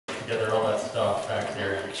stuff back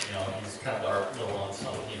there, and he's kind of our little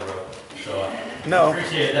unsung hero. So No.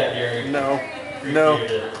 Appreciate that, Gary. No.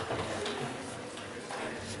 Appreciate it.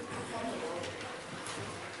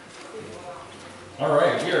 All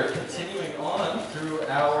right, we are continuing on through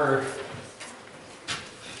our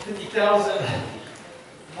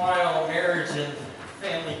 50,000-mile marriage and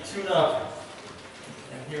family tune-up,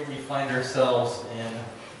 and here we find ourselves in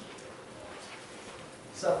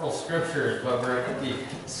several scriptures, but we're going to be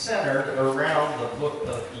centered around the book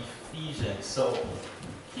of Ephesians. So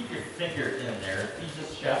keep your finger in there,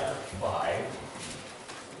 Ephesians chapter 5,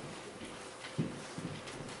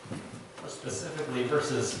 specifically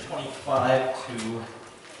verses 22 through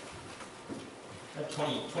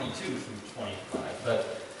 25.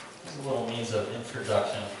 But this is a little means of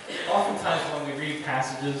introduction. Oftentimes when we read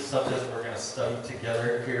passages such as we're going to study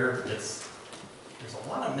together here, there's a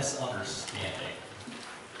lot of misunderstanding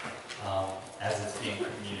as it's being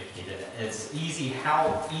communicated. It's easy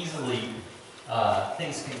how easily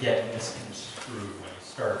things can get misconstrued when you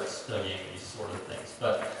start studying these sort of things.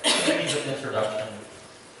 But in means of introduction,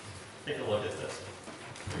 take a look at this.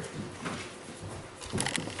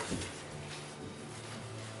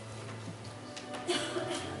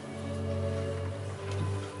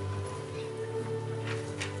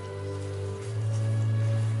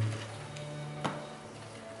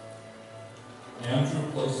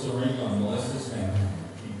 Andrew placed the ring on Melissa's hand.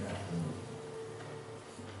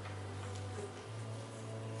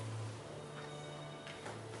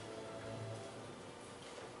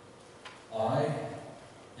 I,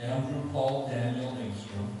 Andrew Paul Daniel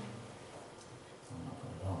Engstrom,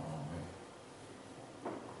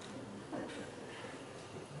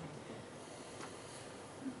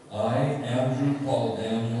 I, Andrew Paul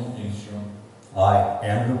Daniel Engstrom, I,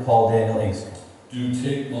 Andrew Paul Daniel Engstrom, do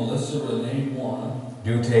take Melissa Renee Warren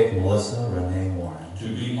to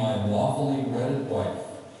be my lawfully wedded wife,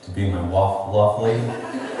 lawfully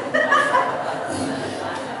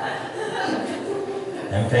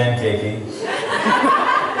and pancakey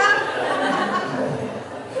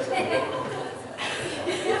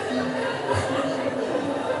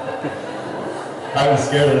I've been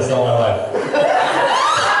scared of this all my life.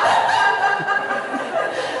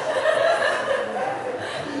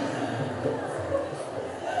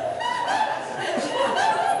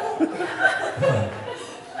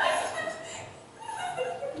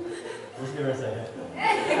 Just give her a second.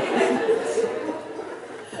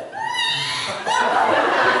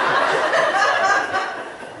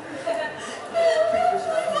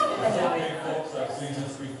 Okay, folks, I've seen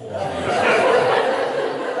this before.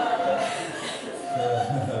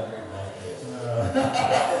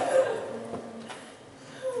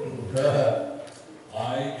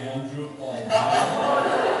 I, Andrew Paul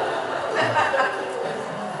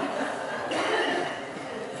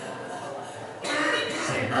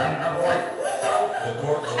The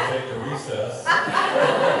court will take a recess.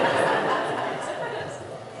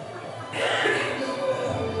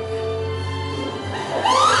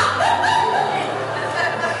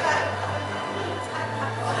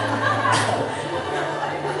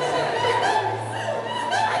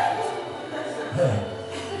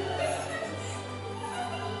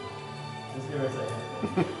 Just give her a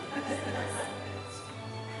second.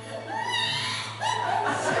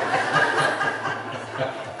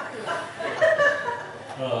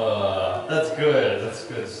 That's good. That's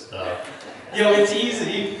good stuff. It's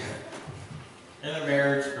easy in a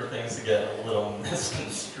marriage for things to get a little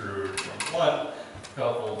misconstrued from one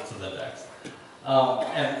couple to the next.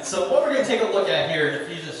 And so what we're going to take a look at here in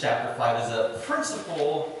Ephesians chapter 5 is a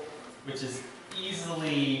principle which is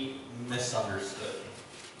easily misunderstood.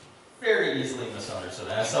 Very easily misunderstood.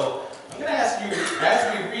 And so I'm going to ask you,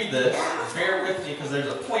 as we read this, bear with me because there's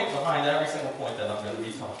a point behind every single point that I'm going to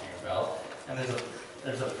be talking about. And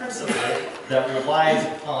there's a principle that relies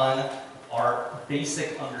upon our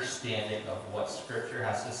basic understanding of what Scripture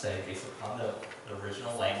has to say based upon the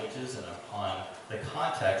original languages and upon the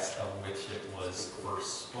context of which it was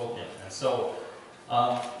first spoken. And so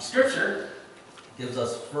Scripture gives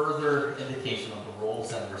us further indication of the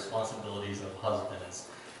roles and responsibilities of husbands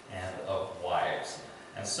and of wives.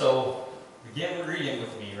 And so begin reading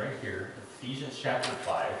with me right here, Ephesians chapter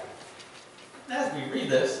 5. As we read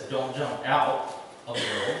this, don't jump out of the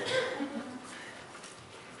road.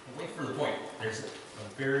 Wait for the point. There's a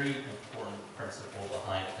very important principle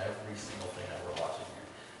behind every single thing that we're watching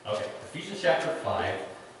here. Okay, Ephesians chapter 5,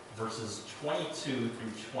 verses 22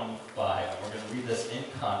 through 25. And we're going to read this in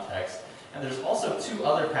context. And there's also two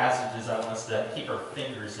other passages I want us to keep our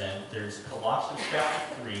fingers in. There's Colossians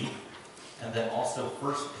chapter 3, and then also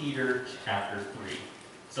 1 Peter chapter 3.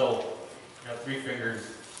 So, you got three fingers.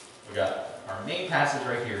 We got our main passage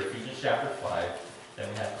right here, Ephesians chapter 5. Then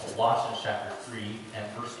we have Colossians chapter 3 and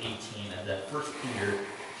verse 18, and then 1 Peter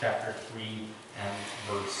chapter 3 and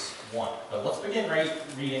verse 1. But let's begin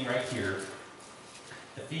reading right here.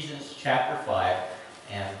 Ephesians chapter 5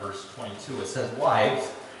 and verse 22. It says, "Wives,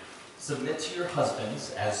 submit to your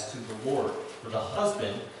husbands as to the Lord. For the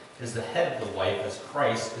husband is the head of the wife, as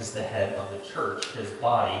Christ is the head of the church, his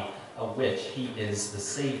body, of which he is the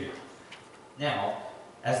Savior. Now,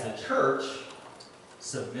 as the church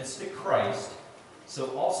submits to Christ,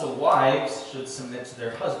 so also wives should submit to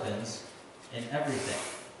their husbands in everything."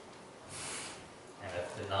 And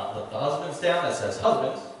it did not let the husbands down. It says,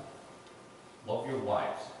 "Husbands, love your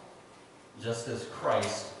wives, just as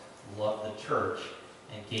Christ loved the church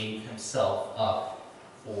and gave himself up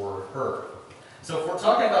for her." So if we're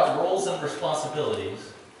talking about roles and responsibilities,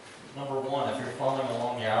 number one, if you're following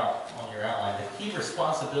along on your outline, the key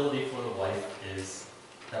responsibility for the wife is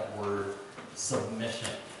that word submission.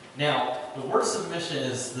 Now, the word submission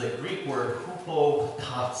is the Greek word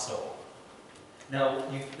hupotasso. Now,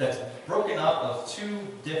 that's broken up of two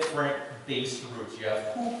different base roots. You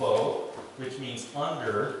have hupo, which means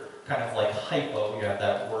under, kind of like hypo. You have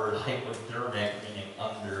that word hypodermic, meaning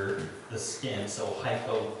under the skin. So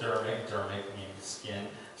hypodermic, dermic meaning skin.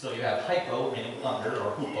 So you have hypo, meaning under,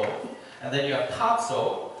 or hupo. And then you have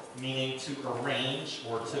tasso, meaning to arrange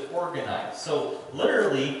or to organize. So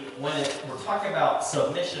literally, when we're talking about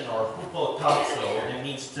submission or hupotasso, it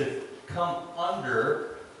means to come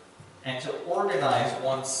under and to organize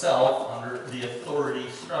oneself under the authority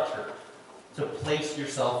structure. To place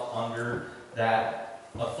yourself under that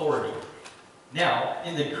authority. Now,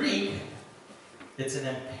 in the Greek, it's an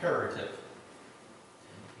imperative.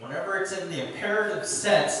 Whenever it's in the imperative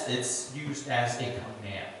sense, it's used as a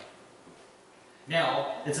command.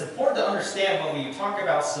 Now, it's important to understand when we talk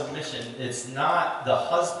about submission, it's not the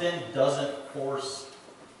husband doesn't force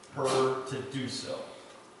her to do so.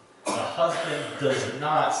 The husband does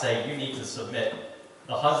not say, you need to submit.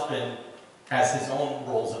 The husband has his own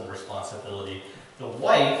roles and responsibility. The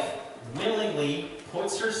wife willingly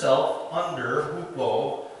puts herself under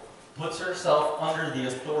hupo, puts herself under the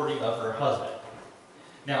authority of her husband.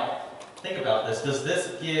 Now, think about this. Does this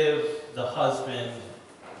give the husband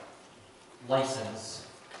license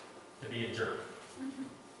to be a jerk?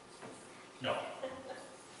 No.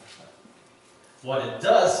 What it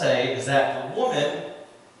does say is that the woman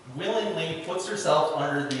willingly puts herself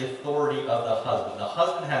under the authority of the husband. The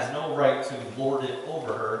husband has no right to lord it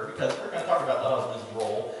over her, because we're going to talk about the husband's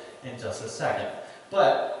role in just a second.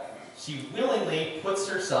 But she willingly puts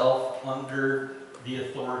herself under the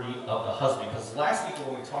authority of the husband. Because last week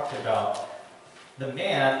when we talked about the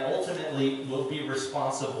man ultimately will be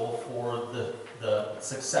responsible for the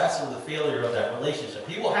success or the failure of that relationship.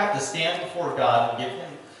 He will have to stand before God and give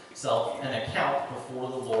himself an account before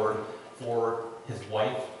the Lord for his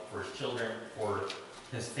wife, for his children, for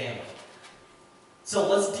his family. So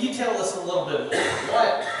let's detail this a little bit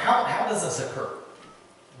more. How does this occur?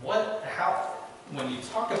 When you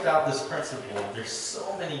talk about this principle, there's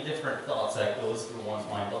so many different thoughts that goes through one's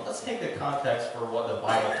mind. But let's take the context for what the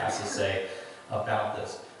Bible has to say about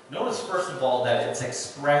this. Notice first of all that it's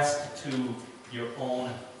expressed to your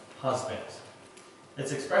own husbands.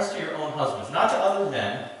 It's expressed to your own husbands, not to other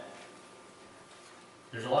men.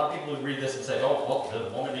 There's a lot of people who read this and say, oh, well, the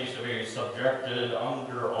woman needs to be subjected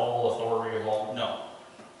under all authority of all. No.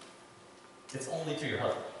 It's only to your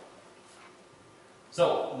husband.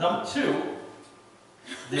 So, number two,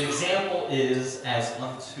 the example is as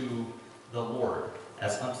unto the Lord.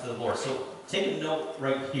 As unto the Lord. So, take a note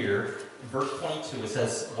right here. In verse 22, it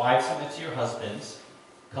says, wives, submit to your husbands.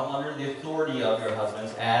 Come under the authority of your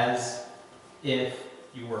husbands as if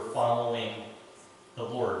you were following the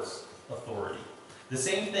Lord's authority. The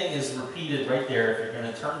same thing is repeated right there if you're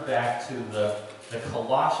going to turn back to the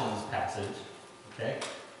Colossians passage. Okay?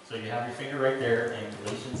 So you have your finger right there in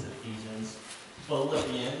Galatians, Ephesians,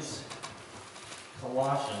 Philippians,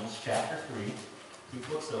 Colossians chapter 3,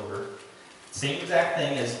 2 books over. Same exact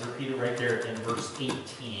thing is repeated right there in verse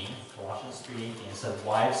 18. Colossians 3:18. It says,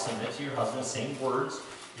 wives, submit to your husbands. Same words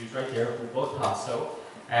used right there, hupotasso,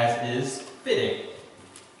 as is fitting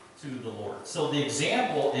to the Lord. So the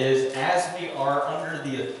example is, as we are under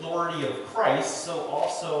the authority of Christ, so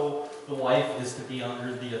also the wife is to be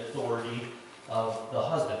under the authority of the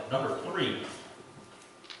husband. Number three,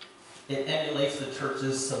 it emulates the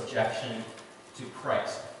church's subjection to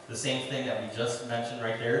Christ. The same thing that we just mentioned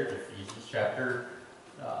right there, Ephesians chapter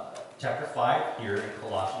 5, here in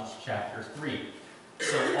Colossians chapter 3.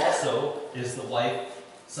 So also is the wife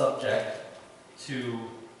subject to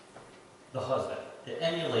the husband. It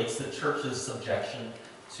emulates the church's subjection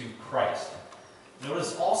to Christ.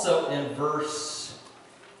 Notice also in verse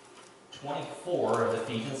 24 of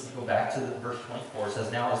Ephesians, let's go back to verse 24, it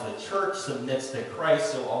says, "Now as the church submits to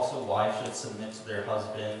Christ, so also wives should submit to their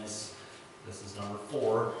husbands." This is number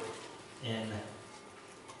 4, in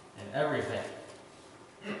everything.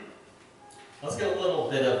 Let's get a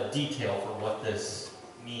little bit of detail for what this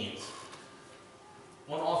means.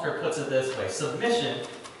 One author puts it this way: submission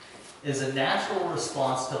is a natural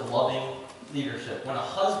response to loving leadership. When a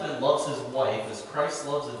husband loves his wife as Christ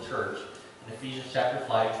loves the church, in Ephesians chapter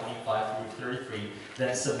 5, 25 through 33,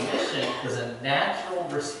 then submission is a natural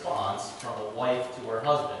response from a wife to her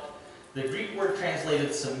husband. The Greek word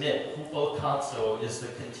translated submit, hupotazo, is the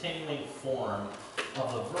continuing form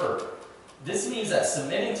of the verb. This means that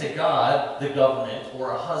submitting to God, the government,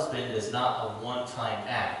 or a husband is not a one-time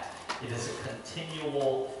act. It is a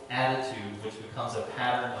continual attitude which becomes a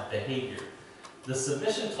pattern of behavior. The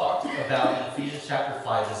submission talked about in Ephesians chapter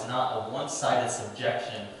 5 is not a one-sided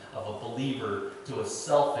subjection of a believer to a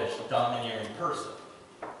selfish, domineering person.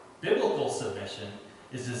 Biblical submission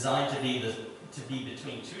is designed to be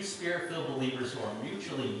between two spirit-filled believers who are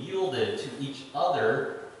mutually yielded to each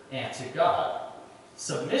other and to God.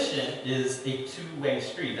 Submission is a two-way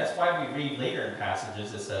street. That's why we read later in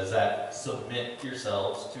passages it says that submit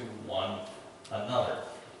yourselves to one another.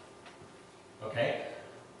 Okay?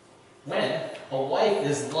 When a wife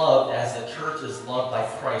is loved as the church is loved by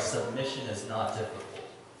Christ, submission is not difficult.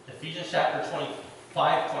 Ephesians chapter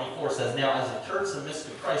 25:24 says, "Now as the church submits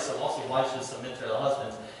to Christ, so also wives should submit to their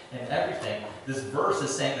husbands in everything." This verse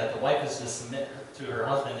is saying that the wife is to submit to her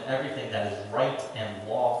husband in everything that is right and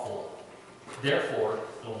lawful. Therefore,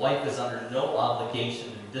 the wife is under no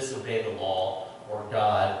obligation to disobey the law or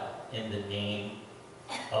God in the name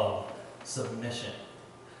of submission.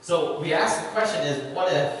 So we ask the question is,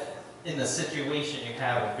 what if in the situation you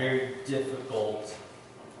have a very difficult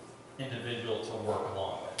individual to work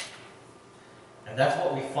along with? And that's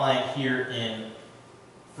what we find here in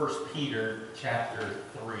 1 Peter chapter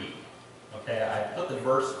 3. Okay, I put the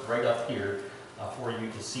verse right up here for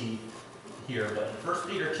you to see here, but in 1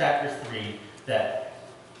 Peter chapter 3, that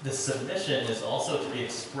the submission is also to be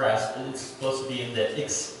expressed, it's supposed to be in the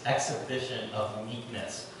exhibition of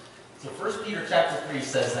meekness. So 1 Peter chapter 3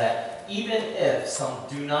 says that even if some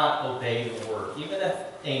do not obey the word, even if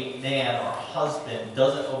a man or husband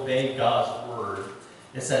doesn't obey God's word,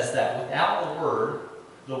 it says that without the word,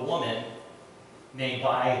 the woman may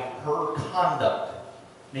by her conduct,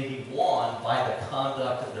 may be won by the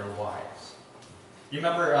conduct of their wives. You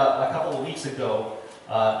remember a couple of weeks ago,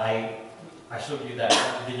 I showed you that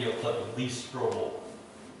video clip of Lee Strobel,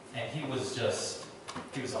 and he was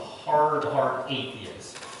a hard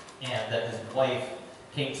atheist, and that his wife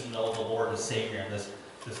came to know the Lord as Savior, and this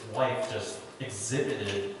wife just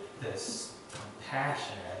exhibited this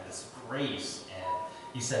compassion and this grace, and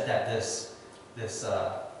he said that it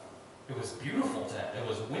was beautiful to him, it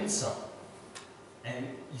was winsome,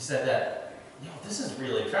 and he said that, this is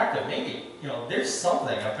really attractive. Maybe, there's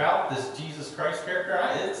something about this Jesus Christ character.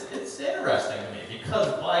 It's interesting to me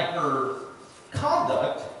because by her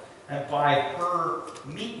conduct and by her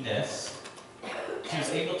meekness, she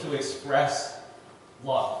was able to express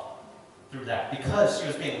love through that. Because she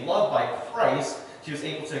was being loved by Christ, she was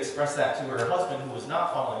able to express that to her husband who was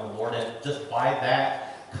not following the Lord. And just by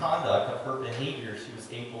that conduct of her behavior, she was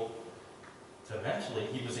able to eventually,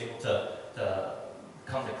 he was able to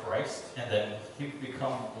come to Christ, and then he would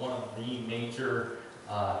become one of the major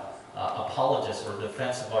apologists or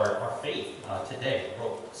defense of our faith today. He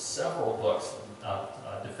wrote several books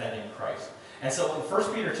defending Christ. And so in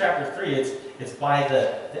 1 Peter chapter 3, it's by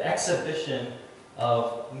the exhibition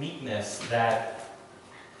of meekness that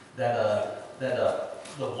the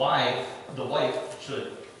wife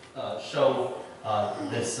should show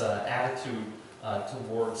this attitude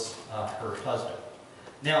towards her husband.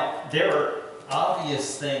 Now, there are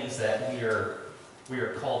obvious things that we are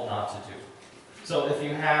called not to do. So if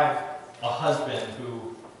you have a husband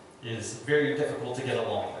who is very difficult to get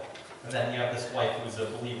along with, and then you have this wife who's a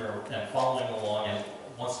believer and following along and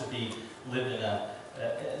wants to live in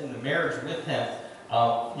the marriage with him,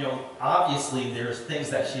 obviously there's things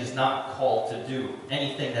that she is not called to do.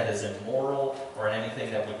 Anything that is immoral or anything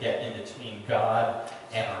that would get in between God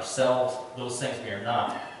and ourselves, those things we are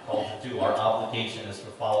not called to do. Our obligation is to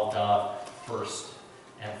follow God first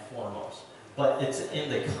and foremost. But it's in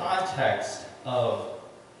the context of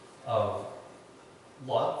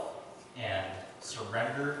love and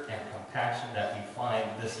surrender and compassion that we find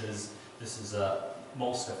this is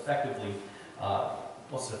most effectively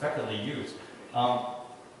used. I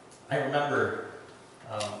remember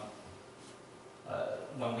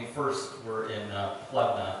when we first were in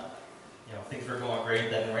Plevna, things were going great.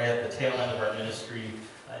 Then right at the tail end of our ministry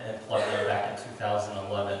in Plevna back in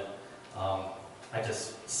 2011, I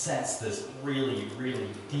just sensed this really, really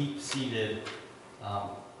deep-seated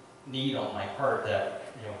need on my heart that,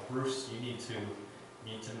 Bruce, you need to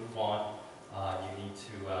move on.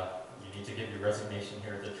 You need to give your resignation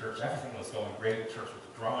here at the church. Everything was going great. The church was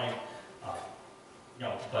growing.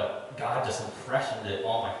 But God just impressioned it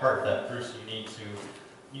on my heart that, Bruce, you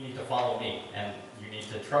need to follow me, and you need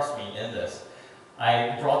to trust me in this.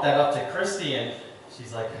 I brought that up to Christy, and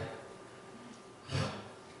she's like,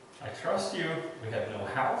 I trust you. We have no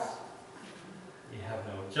house. We have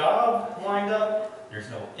no job lined up. There's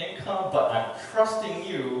no income, but I'm trusting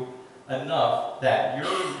you enough that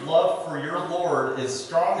your love for your Lord is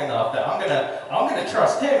strong enough that I'm gonna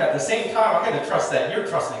trust him. At the same time, I'm gonna trust that you're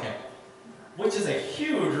trusting him, which is a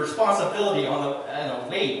huge responsibility and a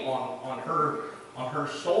weight on her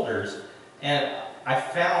shoulders. And I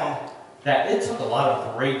found that it took a lot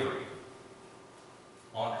of bravery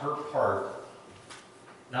on her part,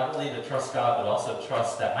 not only to trust God, but also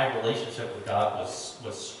trust that my relationship with God was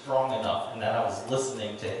strong enough, and that I was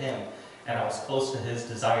listening to him, and I was close to his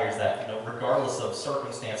desires, that regardless of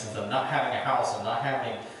circumstances of not having a house and not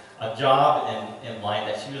having a job in line,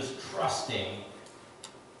 that she was trusting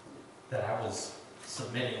that I was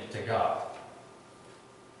submitting to God.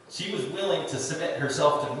 She was willing to submit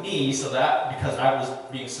herself to me because I was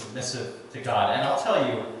being submissive to God. And I'll tell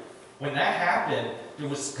you, when that happened, there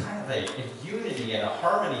was kind of a unity and a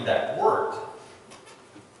harmony that worked.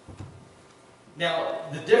 Now,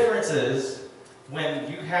 the difference is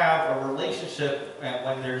when you have a relationship and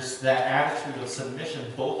when there's that attitude of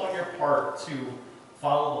submission, both on your part to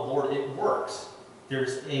follow the Lord, it works.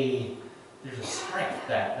 There's a strength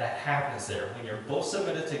that happens there when you're both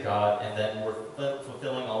submitted to God, and then we're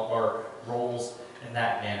fulfilling all of our roles in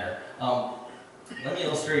that manner. Let me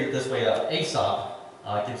illustrate it this way. Aesop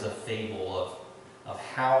gives a fable of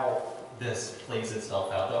how this plays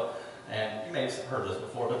itself out. And you may have heard this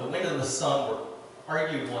before, but the wind and the sun were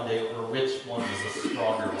argued one day over which one was the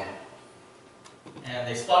stronger one. And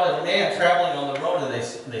they spotted a man traveling on the road,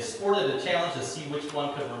 and they sported a challenge to see which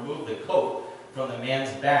one could remove the coat from the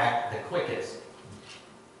man's back the quickest.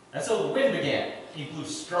 And so the wind began. He blew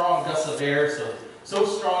strong gusts of air, so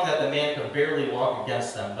strong that the man could barely walk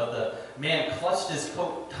against them. But the man clutched his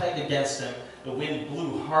coat tight against him. The wind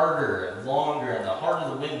blew harder and longer, and the harder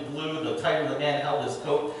the wind blew, the tighter the man held his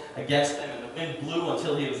coat against him. And the wind blew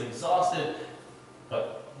until he was exhausted,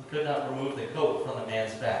 but he could not remove the coat from the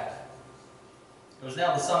man's back. It was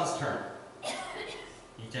now the sun's turn.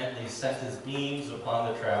 He gently sent his beams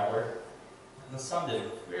upon the traveler. The sun did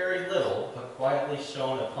very little, but quietly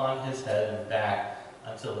shone upon his head and back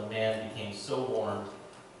until the man became so warm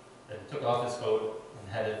that he took off his coat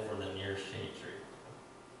and headed for the nearest shade tree.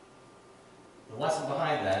 The lesson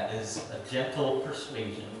behind that is a gentle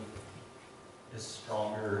persuasion is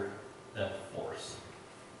stronger than force.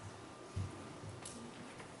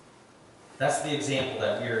 That's the example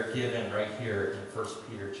that we are given right here in 1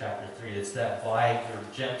 Peter chapter 3. It's that by your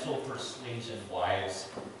gentle persuasion, wives,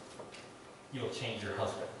 you'll change your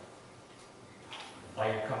husband.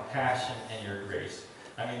 By your compassion and your grace.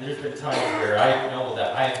 I mean, there's been times where I know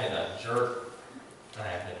that I have been a jerk, and I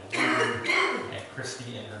have been rude, and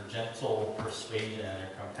Christy in her gentle persuasion and her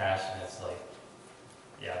compassion, it's like,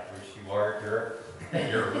 yeah, Bruce, you are a jerk,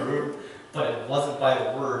 and you're rude, but it wasn't by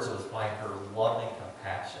the words, it was by her loving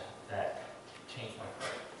compassion that changed my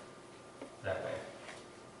heart that way.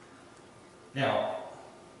 Now,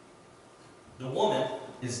 the woman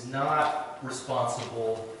is not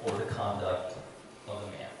responsible for the conduct of the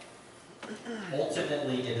man.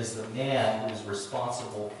 Ultimately, it is the man who is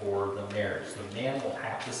responsible for the marriage. The man will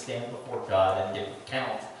have to stand before God and give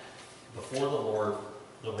account before the Lord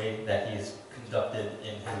the way that he is conducted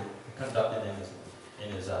in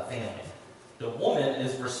his family. The woman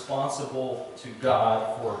is responsible to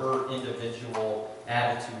God for her individual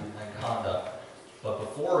attitude and conduct. But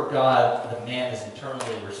before God, the man is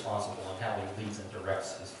eternally responsible in how he leads and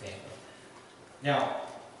directs his family. Now,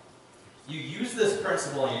 you use this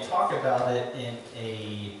principle and you talk about it in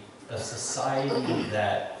a society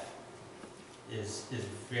that is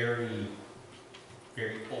very,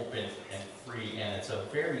 very open and free, and it's a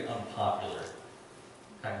very unpopular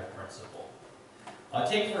kind of principle.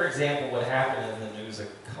 Take, for example, what happened in the news a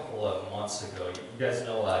couple of months ago. You guys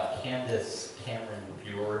know Candace Cameron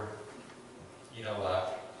Bure? You know,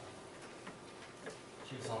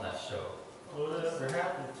 she was on that show. Whatever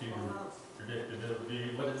happened to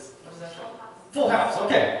predictability? What is that show? Full House,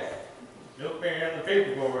 okay. Milkman, the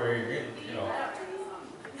paperboy, you know.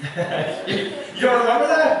 You don't remember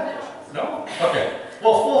that? No? Okay.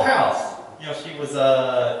 Well, Full House. You know, she was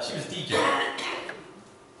DJ,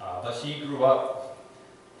 but she grew up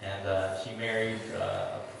and she married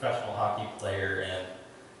a professional hockey player, and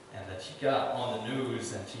then she got on the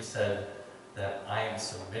news and she said that I am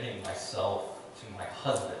submitting myself to my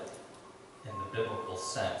husband in the biblical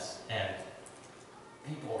sense, and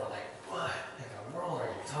people were like, what in the world are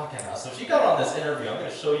you talking about? So she got on this interview. I'm going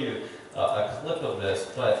to show you a clip of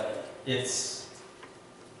this, but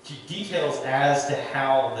she details as to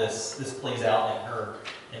how this plays out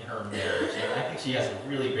in her marriage, and I think she has a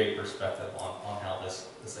really great perspective on how this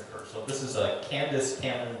occurs. So this is Candace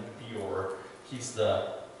Cameron Bior. She's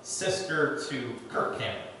the sister to Kirk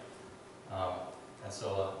Cameron, and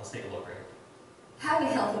so let's take a look right here. Having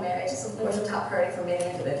a healthy marriage is, of course, a top priority for many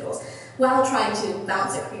individuals while trying to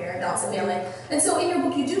balance a career and balance a family. And so in your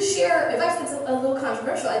book, you do share advice that's a little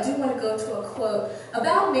controversial. I do want to go to a quote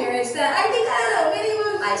about marriage that I think, I don't know, many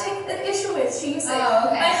women might take an issue with. She used to say,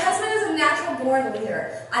 my husband is a natural born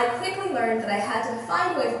leader. I quickly learned that I had to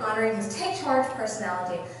find a way of honoring his take-charge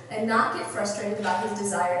personality and not get frustrated about his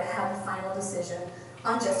desire to have the final decision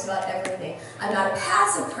on just about everything. I'm not a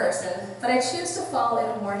passive person, but I choose to fall in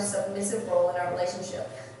a more submissive role in our relationship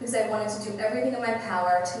because I wanted to do everything in my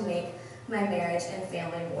power to make my marriage and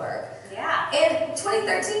family work. Yeah. In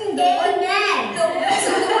 2013, the Amen.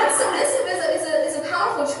 word submissive is a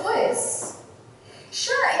powerful choice.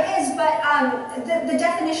 Sure, it is, but the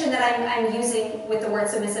definition that I'm using with the word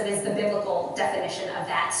submissive is the biblical definition of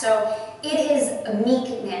that. So it is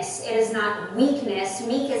meekness. It is not weakness.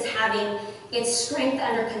 Meek is having its strength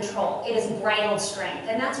under control. It is bridled strength,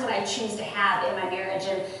 and that's what I choose to have in my marriage.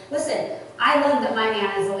 And listen, I love that my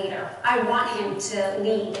man is a leader. I want him to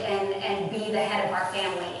lead and be the head of our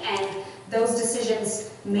family. And those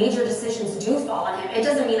decisions, major decisions, do fall on him. It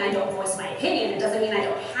doesn't mean I don't voice my opinion. It doesn't mean I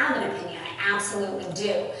don't have an opinion. I absolutely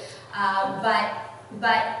do.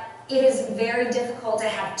 But it is very difficult to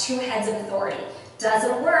have two heads of authority.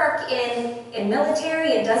 Doesn't work in military,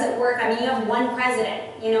 it doesn't work. I mean, you have one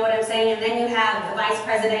president, you know what I'm saying? And then you have the vice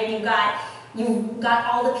president, you've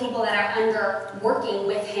got all the people that are under working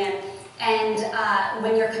with him. And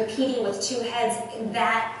when you're competing with two heads,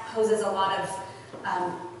 that poses a lot of,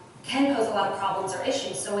 can pose a lot of problems or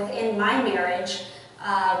issues. So within my marriage,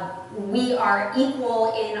 we are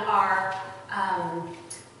equal in our, I'm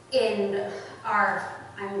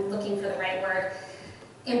looking for the right word,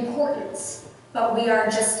 importance. But we are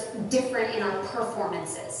just different in our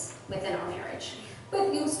performances within our marriage.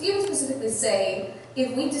 But you specifically say,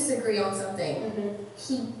 if we disagree on something,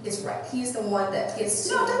 he is right. He's the one that gets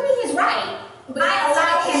to... No, it doesn't mean he's right. But I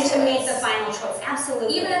allow him to make the final choice,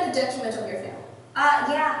 absolutely. Even at the detriment of your family.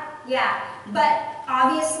 Yeah. But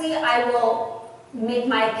obviously I will make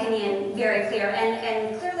my opinion very clear.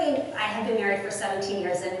 And clearly I have been married for 17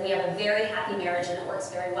 years and we have a very happy marriage and it works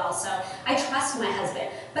very well. So I trust my husband.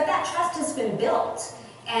 But that trust has been built.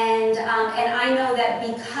 And I know that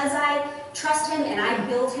because I trust him and I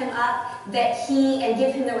build him up, and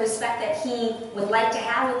give him the respect that he would like to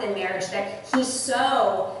have within marriage, that he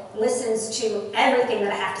so listens to everything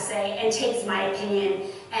that I have to say and takes my opinion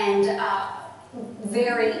and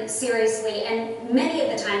very seriously, and many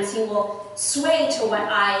of the times he will sway to what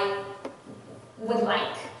I would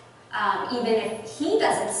like, even if he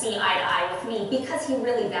doesn't see eye to eye with me, because he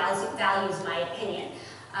really values my opinion.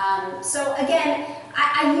 So again,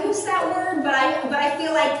 I use that word, but I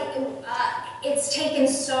feel like it's taken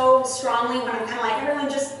so strongly when I'm kind of like, everyone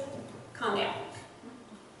just calm down.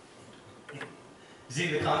 You see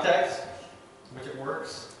the context in which it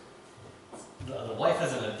works? The wife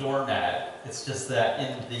isn't a doormat. It's just that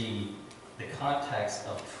in the context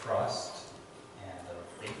of trust and of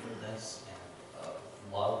faithfulness and of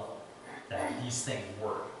love, that these things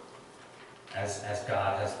work as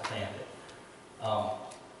God has planned it.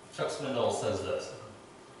 Chuck Swindoll says this: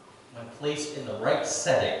 when placed in the right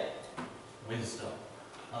setting, wisdom,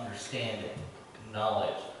 understanding,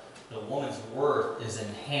 knowledge, the woman's worth is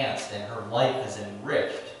enhanced and her life is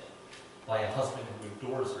enriched by a husband who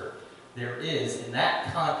adores her. There is, in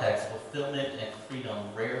that context, fulfillment and freedom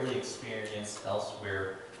rarely experienced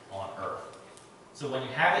elsewhere on earth. So when you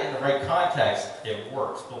have it in the right context, it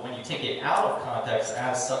works. But when you take it out of context,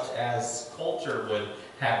 as such as culture would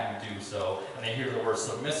have you do so, and they hear the word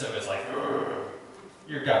submissive, it's like,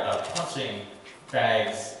 you've got the punching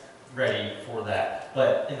bags ready for that.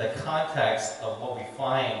 But in the context of what we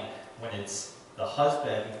find when it's the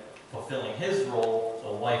husband fulfilling his role,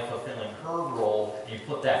 the wife fulfilling her role, and you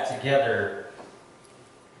put that together,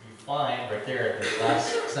 you find right there at the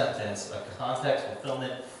last sentence, a context,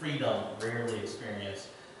 fulfillment, freedom rarely experienced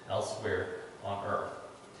elsewhere on earth.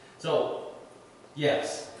 So,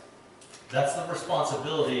 yes, that's the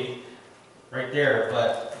responsibility right there,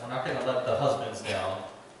 but we're not going to let the husbands down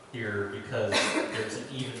here because there's an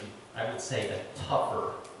even, I would say, a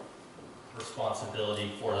tougher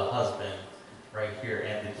responsibility for the husband right here.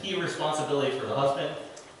 And the key responsibility for the husband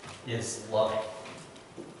is loving.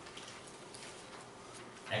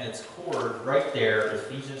 And it's cord right there,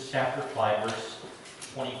 Ephesians chapter 5, verse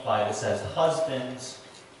 25. It says, husbands,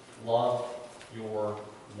 love your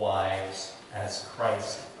wives as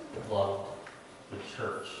Christ loved the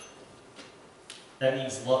church. That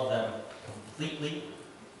means love them completely,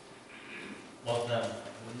 love them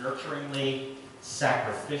nurturingly,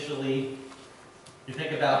 sacrificially. You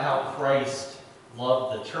think about how Christ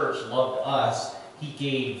loved the church, loved us. He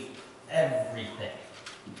gave everything.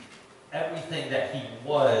 Everything that he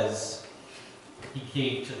was, he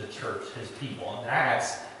gave to the church, his people. And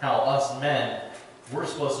that's how us men, we're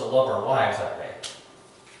supposed to love our wives that way.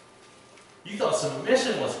 You thought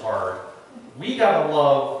submission was hard. We got to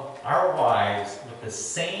love our wives with the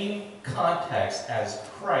same context as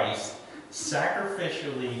Christ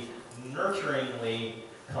sacrificially, nurturingly,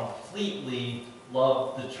 completely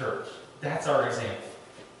loved the church. That's our example.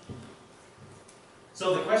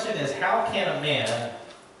 So the question is, how can a man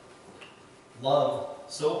love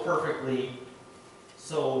so perfectly,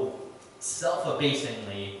 so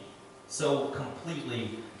self-abasingly, so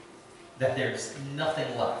completely that there's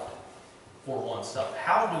nothing left for oneself?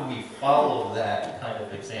 How do we follow that kind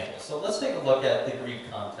of example? So let's take a look at the Greek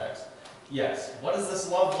context. Yes, what is this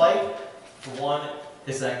love like? For one,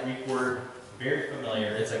 it's that Greek word, very familiar.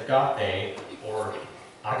 It's agape or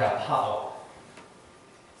agapao.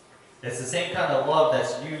 It's the same kind of love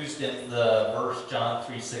that's used in the verse John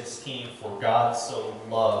 3:16, for God so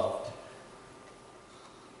loved.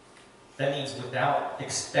 That means without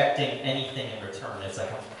expecting anything in return. It's a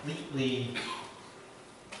completely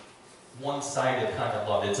one-sided kind of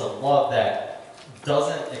love. It's a love that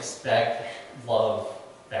doesn't expect love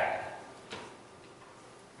back.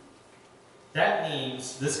 That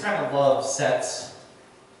means this kind of love sets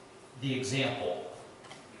the example.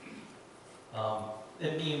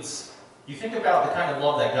 It means, you think about the kind of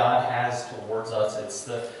love that God has towards us,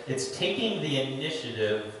 it's taking the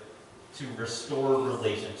initiative to restore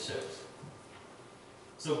relationships.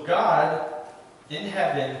 So God, in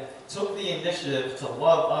heaven, took the initiative to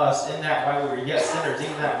love us in that while we were yet sinners,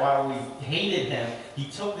 even that while we hated him, he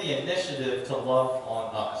took the initiative to love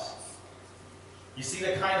on us. You see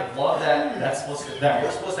the kind of love that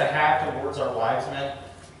we're supposed to have towards our wives, men?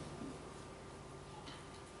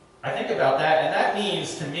 I think about that, and that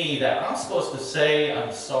means to me that I'm supposed to say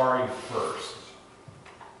I'm sorry first.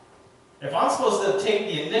 If I'm supposed to take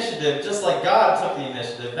the initiative, just like God took the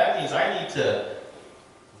initiative, that means I need to,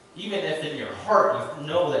 even if in your heart you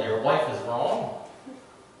know that your wife is wrong,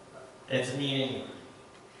 it's meaning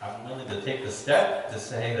I'm willing to take the step to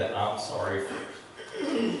say that I'm sorry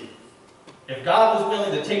first. If God was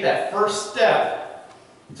willing to take that first step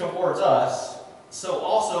towards us, so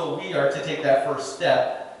also we are to take that first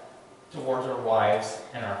step towards our wives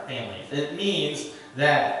and our families. It means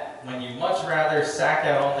that when you much rather sack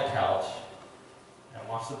out on the couch and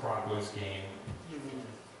watch the Broncos game,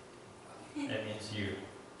 it means you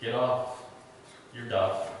get off your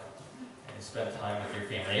duff and spend time with your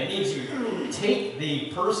family. It means you take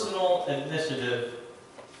the personal initiative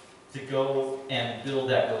to go and build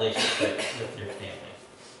that relationship with your family.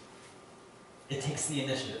 It takes the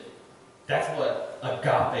initiative. That's what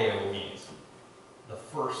agapeo means. The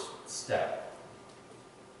first step.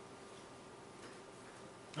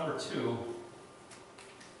 Number two,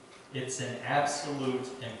 it's an absolute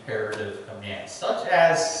imperative command. Such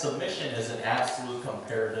as submission is an absolute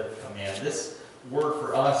imperative command. This word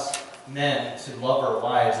for us men to love our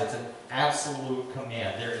wives, it's an absolute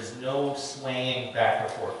command. There is no swaying back or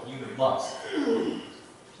forth. You must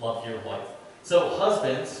love your wife. So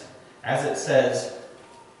husbands, as it says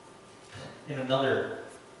in another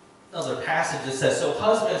passage, it says, so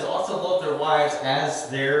husbands also love their wives as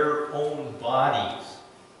their own bodies.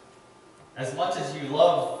 As much as you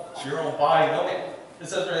love your own body, it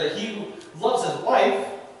says that he who loves his wife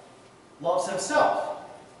loves himself.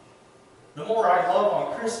 The more I love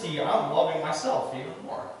on Christy, I'm loving myself even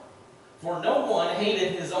more. For no one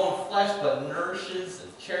hated his own flesh, but nourishes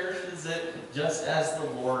and cherishes it, just as the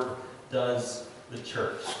Lord does the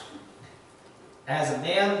church. As a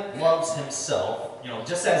man loves himself,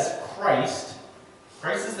 just as Christ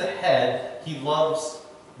is the head, he loves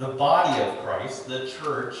the body of Christ, the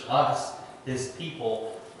church, us, his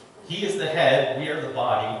people. He is the head, we are the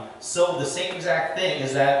body. So the same exact thing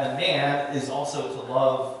is that the man is also to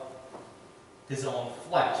love his own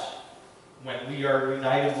flesh. when we are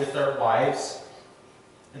united with our wives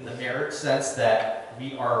in the marriage sense that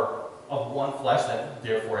we are of one flesh, that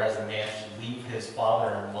therefore as a man should leave his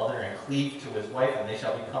father and mother and cleave to his wife, and they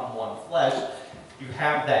shall become one flesh. You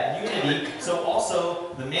have that unity. So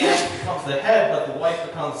also the man becomes the head, but the wife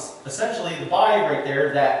becomes essentially the body right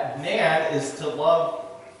there. That man is to love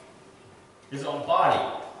his own body,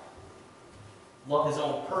 love his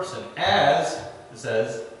own person, as it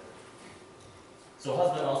says, so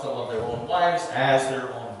husbands also love their own wives as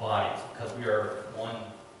their own bodies, because we are one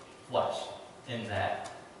flesh in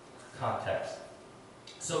that context.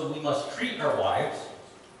 So we must treat our wives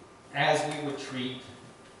as we would treat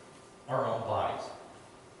our own bodies.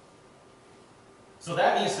 So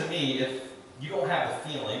that means to me, if you don't have the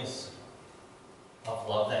feelings of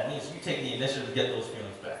love, that means you take the initiative to get those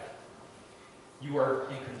feelings back. You are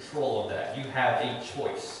in control of that. You have a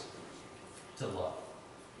choice to love.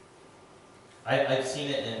 I've seen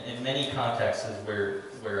it in many contexts where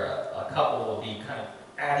a couple will be kind of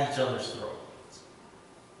at each other's throats.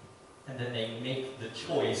 And then they make the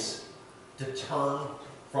choice to turn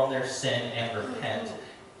from their sin and repent.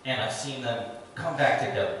 And I've seen them come back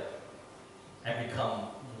together and become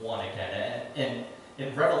one again. And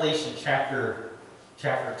in Revelation chapter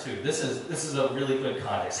 2, this is a really good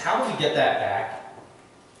context. How do we get that back?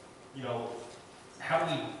 You know, how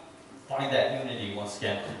do we find that unity once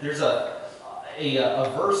again? There's a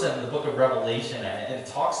verse in the book of Revelation, and it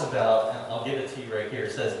talks about, and I'll give it to you right here.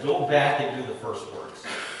 It says, "Go back and do the first works."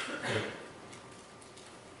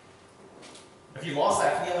 If you lost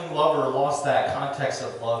that feeling of love or lost that context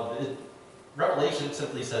of love, Revelation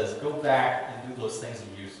simply says, go back and do those things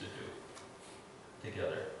you used to do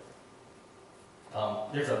together.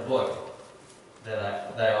 There's a book that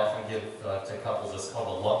I often give to couples. It's called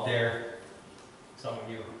A Love Dare. Some of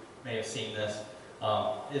you may have seen this.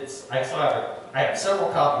 I have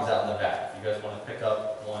several copies out in the back. If you guys want to pick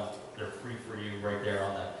up one, they're free for you right there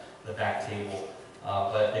on the back table.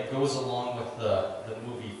 But it goes along with the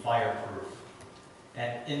movie Fireproof.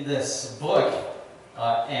 And in this book,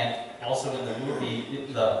 and also in the movie,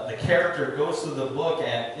 the character goes through the book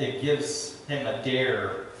and it gives him a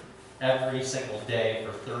dare every single day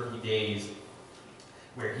for 30 days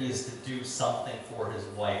where he is to do something for his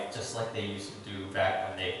wife, just like they used to do back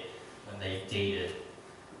when they dated.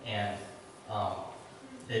 And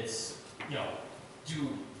it's,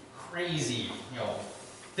 do crazy,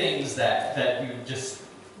 things that you just,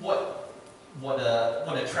 what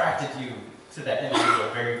attracted you to that individual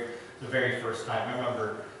the very first time. I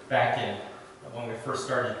remember back when we first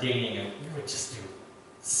started dating, and we would just do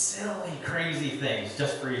silly, crazy things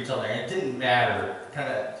just for each other. And it didn't matter,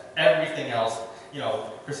 kind of everything else.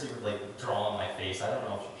 Christy would draw on my face. I don't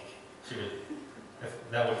know if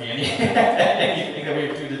that would be anything that we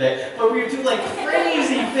would do today. But we would do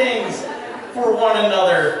crazy things for one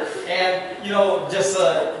another, and just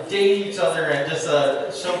date each other and just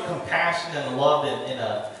show compassion and love in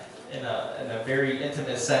a very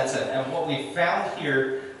intimate sense. And what we found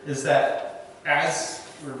here is that, as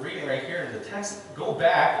we're reading right here in the text, go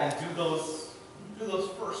back and do those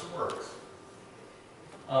first works.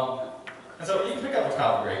 And so you can pick up a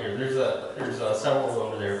copy right here. There's several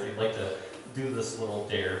over there if you'd like to do this little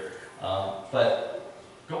dare. But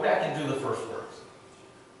go back and do the first works.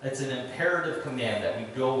 It's an imperative command that we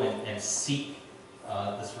go and seek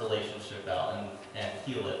this relationship out and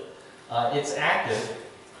heal it. It's active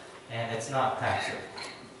and it's not passive.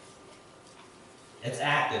 It's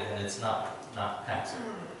active and it's not passive.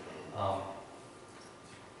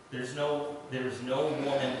 There's no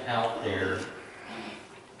woman out there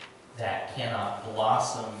that cannot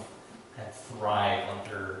blossom and thrive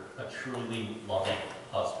under a truly loving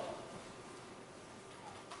husband.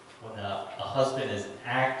 When a husband is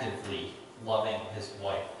actively loving his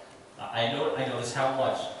wife, I notice how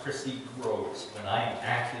much Christy grows when I am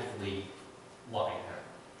actively loving her.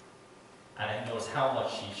 And I notice how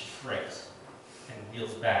much she shrinks and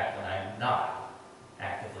wheels back when I am not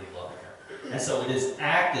actively loving her. And so it is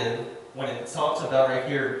active. When it talks about right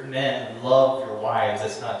here, men, love your wives,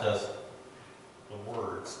 it's not just the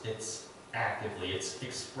words, it's actively, it's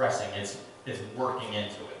expressing, it's working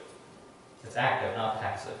into it. It's active, not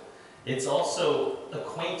passive. It's also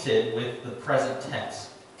acquainted with the present tense.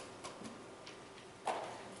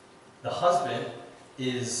 The husband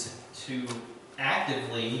is to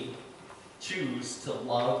actively choose to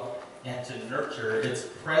love and to nurture. It's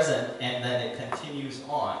present and then it continues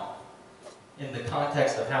on. In the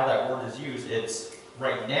context of how that word is used, it's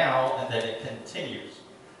right now and then it continues.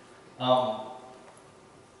 I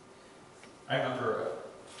remember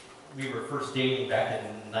we were first dating back in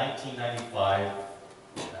 1995.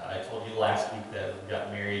 I told you last week that we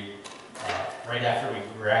got married right after we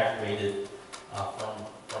graduated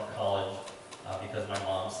from college, because my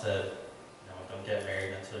mom said, don't get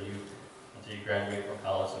married until you graduate from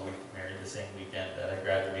college. So we married the same weekend that I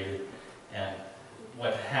graduated. And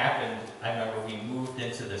what happened, I remember we moved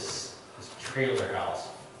into this trailer house.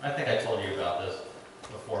 I think I told you about this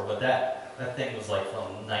before, but that thing was like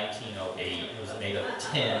from 1908. It was made of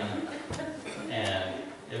tin, and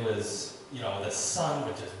it was, the sun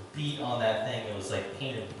would just beat on that thing. It was like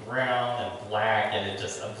painted brown and black, and it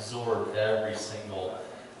just absorbed every single,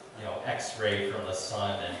 X-ray from the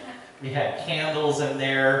sun. And we had candles in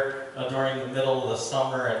there during the middle of the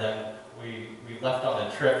summer, and then we left on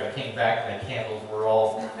a trip and came back, and the candles were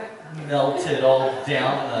all melted all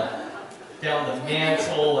down the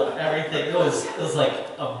mantle and everything. It was like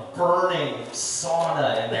a burning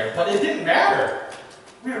sauna in there, but it didn't matter.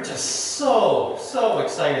 We were just so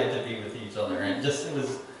excited to be with each other, and just it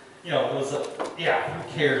was who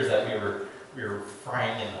cares that we were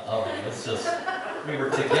frying in the oven? It's just we were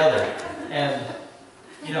together, and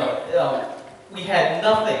we had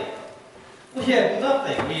nothing. We had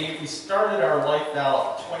nothing. We started our life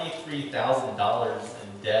out $23,000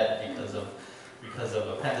 in debt because of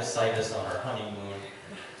appendicitis on our honeymoon,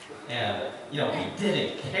 and we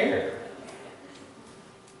didn't care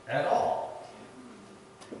at all.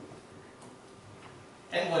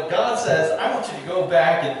 And what God says, I want you to go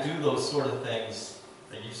back and do those sort of things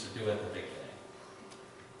that you used to do at the beginning.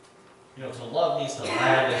 To love means to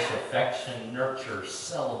lavish affection, nurture,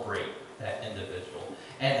 celebrate that individual.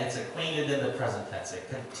 And it's acquainted in the present tense. It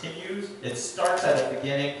continues, it starts at the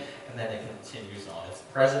beginning, and then it continues on. It's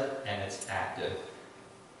present and it's active.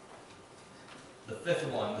 The fifth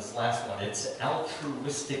one, this last one, it's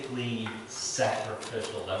altruistically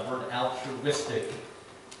sacrificial. That word altruistic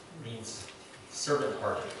means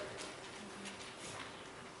servant-hearted.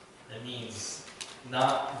 It means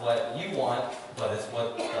not what you want, but it's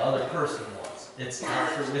what the other person wants. It's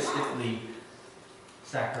altruistically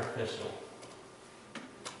sacrificial.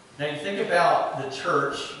 Now you think about the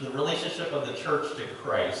church, the relationship of the church to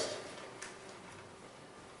Christ.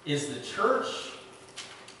 Is the church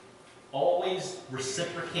always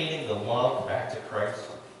reciprocating the love back to Christ?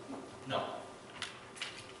 No.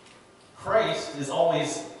 Christ is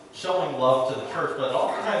always showing love to the church, but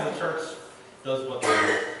oftentimes the church does what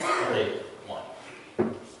they want.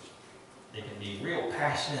 They can be real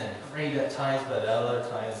passionate and great at times, but at other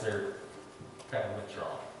times they're kind of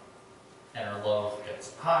withdrawn. And our love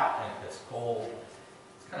gets hot and it gets cold.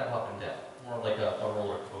 It's kind of up and down, more like a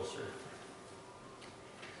roller coaster.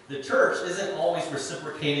 The church isn't always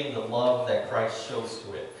reciprocating the love that Christ shows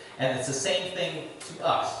to it. And it's the same thing to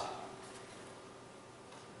us.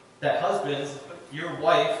 That husbands, your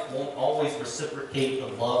wife won't always reciprocate the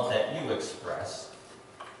love that you express.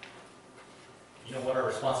 You know what our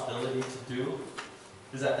responsibility to do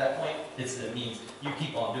is at that point? It means you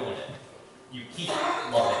keep on doing it. You keep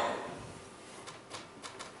loving.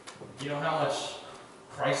 You know how much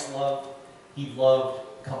Christ loved? He loved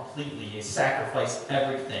completely. He sacrificed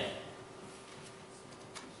everything.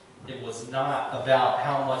 It was not about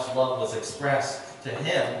how much love was expressed to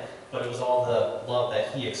him, but it was all the love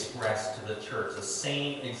that he expressed to the church. The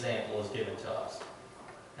same example is given to us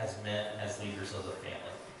as men, as leaders of the family.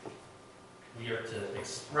 We are to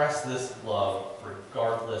express this love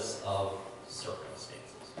regardless of circumstances.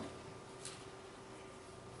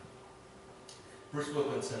 Bruce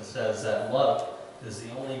Wilkinson says that love is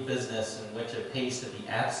the only business in which it pays to be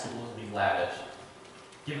absolutely lavish.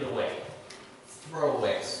 Give it away. Throw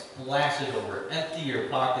away. Splash it over. Empty your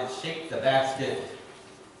pockets. Shake the basket.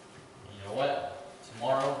 You know what?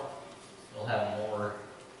 Tomorrow, you'll have more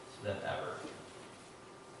than ever.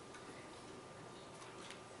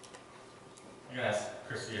 I'm going to ask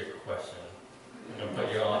Christy a question. I'm going to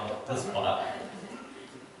put you on the spot.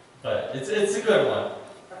 But it's a good one.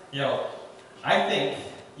 I think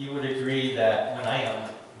you would agree that when I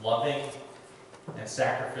am loving and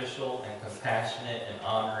sacrificial and compassionate and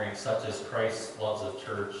honoring such as Christ loves the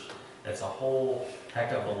church, it's a whole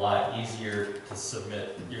heck of a lot easier to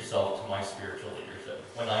submit yourself to my spiritual leadership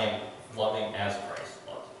when I am loving as Christ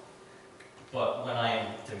loves. But when I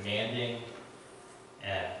am demanding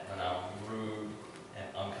and when I'm rude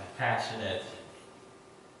and uncompassionate,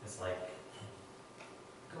 it's like,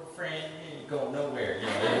 girlfriend, you ain't going nowhere.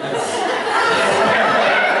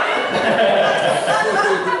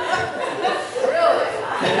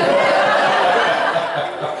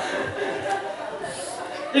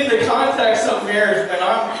 In the context of marriage, when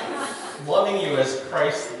I'm loving you as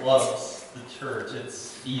Christ loves the church,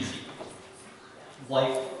 it's easy.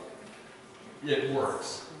 Life, it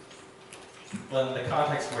works. But in the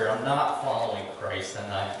context where I'm not following Christ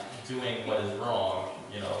and I'm doing what is wrong,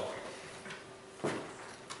 it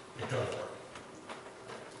doesn't work.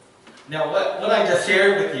 Now, what I just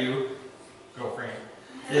shared with you, girlfriend,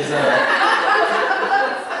 is what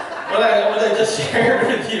I just shared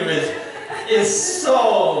with you is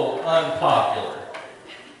so unpopular.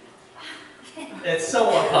 It's so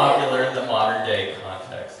unpopular in the modern day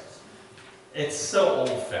context. It's so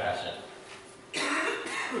old-fashioned.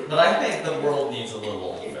 But I think the world needs a little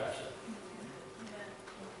old-fashioned.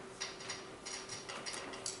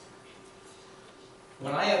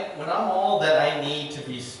 When I'm all that I need to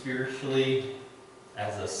be spiritually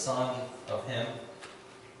as a son of Him,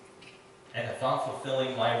 and if I'm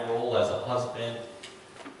fulfilling my role as a husband,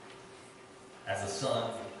 as a son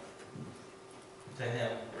to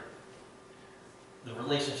Him, the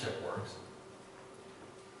relationship works.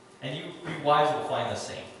 And you wives will find the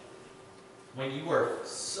same. When you are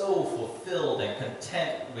so fulfilled and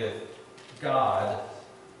content with God,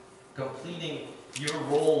 completing your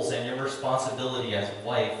roles and your responsibility as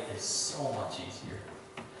wife is so much easier.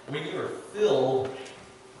 When you are filled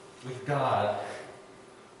with God,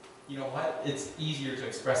 you know what? It's easier to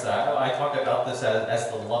express that. I talk about this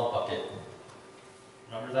as the love bucket.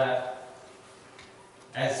 Remember that?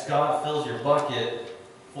 As God fills your bucket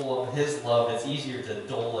full of His love, it's easier to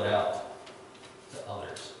dole it out to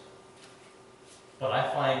others. But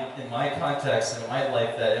I find in my context and in my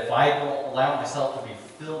life that if I don't allow myself to be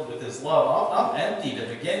filled with His love, I'm empty to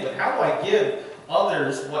begin with. How do I give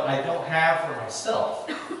others what I don't have for myself?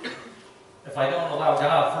 If I don't allow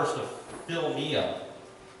God first to fill me up.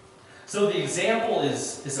 So the example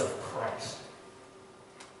is of Christ.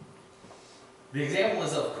 The example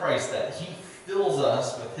is of Christ, that He fills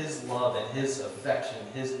us with His love and His affection,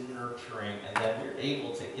 His nurturing, and then we're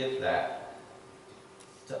able to give that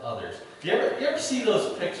to others. You ever see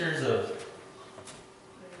those pictures of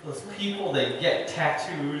those people that get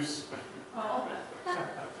tattoos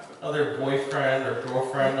of their boyfriend or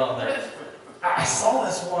girlfriend on their... I saw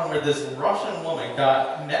this one where this Russian woman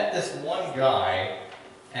met this one guy,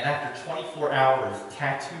 and after 24 hours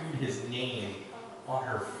tattooed his name on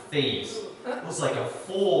her face. It was like a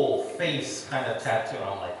full face kind of tattoo. And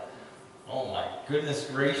I'm like, oh my goodness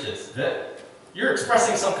gracious. You're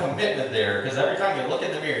expressing some commitment there, because every time you look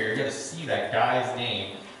in the mirror, you're going to see that guy's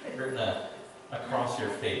name written across your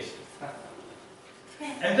face.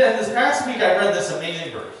 And then this past week I read this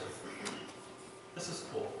amazing verse. This is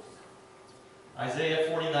cool. Isaiah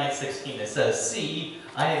 49:16. It says, "See,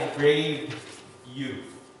 I have engraved you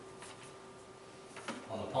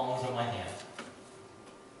on the palms of my hands."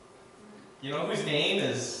 You know whose name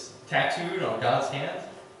is tattooed on God's hands?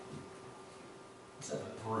 It says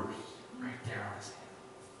Bruce right there on his hand.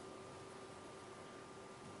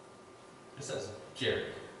 It says Jerry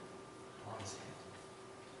on his hand.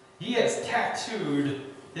 He has tattooed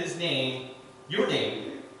his name, your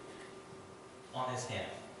name, on his hand.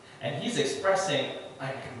 And he's expressing,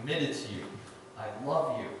 I'm committed to you. I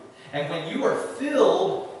love you. And when you are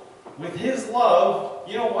filled with his love,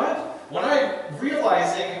 you know what? When I'm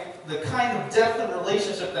realizing the kind of depth of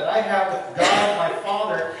relationship that I have with God, my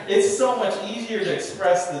Father, it's so much easier to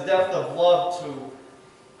express the depth of love to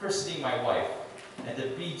Christy, my wife, and to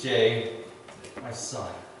BJ, my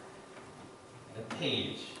son, and to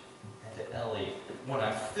Paige, and to Ellie. When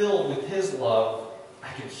I'm filled with his love, I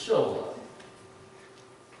can show love.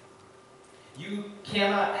 You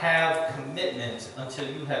cannot have commitment until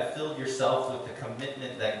you have filled yourself with the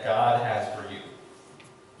commitment that God has for you.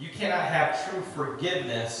 You cannot have true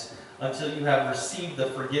forgiveness until you have received the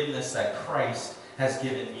forgiveness that Christ has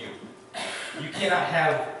given you. You cannot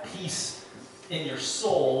have peace in your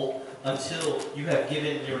soul until you have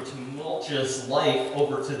given your tumultuous life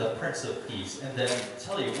over to the Prince of Peace. And then,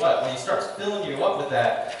 tell you what, when he starts filling you up with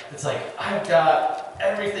that, it's like, I've got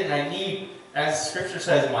everything I need. As Scripture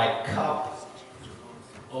says, my cup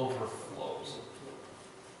overflows.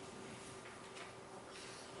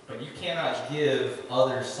 But you cannot give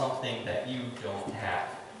others something that you don't have.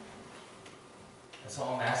 And so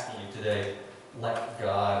I'm asking you today, let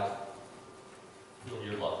God fill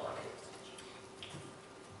your love bucket.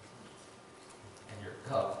 And your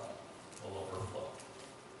cup will overflow.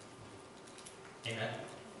 Amen?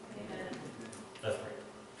 Amen. Let's pray.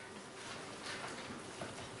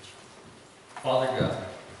 Father God,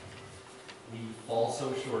 we fall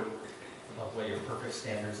so short of what your perfect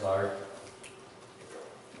standards are.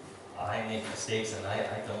 I make mistakes, and I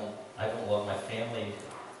don't love my family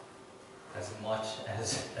as much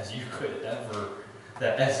as you could ever,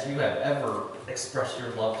 as you have ever expressed your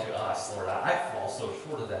love to us, Lord. I fall so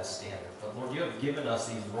short of that standard. But Lord, you have given us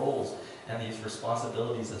these roles and these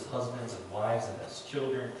responsibilities as husbands and wives and as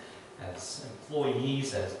children. as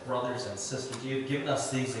employees, as brothers and sisters. You've given us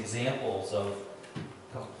these examples of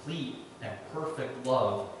complete and perfect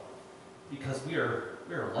love because we are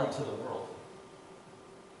light to the world.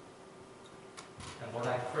 And Lord,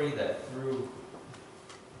 I pray that through,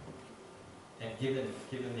 and given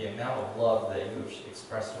the amount of love that you have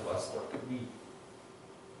expressed to us, Lord, could we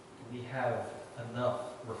have enough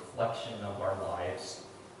reflection of our lives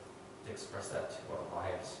to express that to our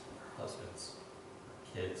wives, our husbands,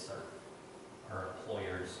 our kids, our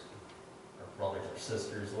employers, our brothers, our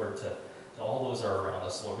sisters, Lord, to all those are around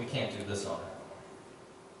us, Lord. We can't do this on our own.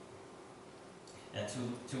 And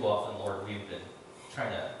too often, Lord, we've been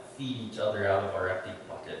trying to feed each other out of our empty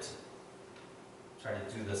buckets, trying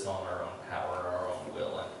to do this on our own power, our own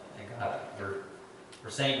will. And God, we're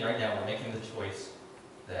saying right now, we're making the choice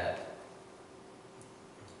that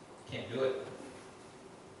we can't do it.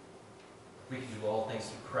 We can do all things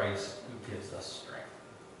through Christ who gives us strength.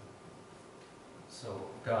 So,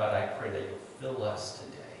 God, I pray that you'll fill us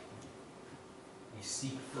today. We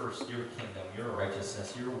seek first your kingdom, your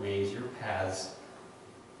righteousness, your ways, your paths.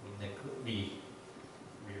 We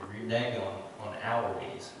renege on our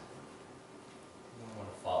ways. We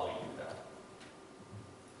want to follow you, God.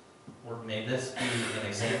 Lord, may this be an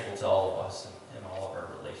example to all of us in all of our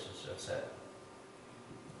relationships, that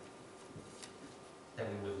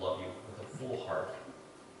we would love you with a full heart.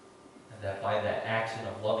 And that by that action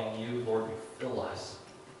of loving you, Lord, you fill us.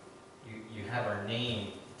 You have our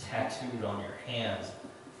name tattooed on your hands.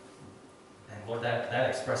 And Lord, that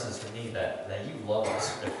expresses to me that you love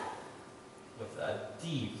us with a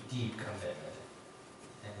deep, deep commitment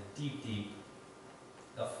and a deep, deep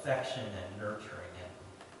affection and nurturing. And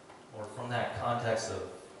Lord, from that context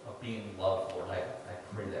of being loved, Lord, I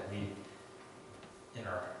pray that we, in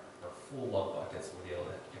our full love buckets, will be able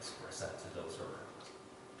to express that to those around us.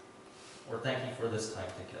 Lord, thank you for this time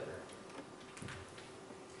together.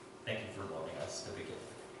 Thank you for loving us to begin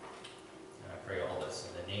with. And I pray all this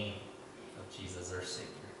in the name of Jesus, our Savior.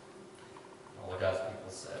 All of God's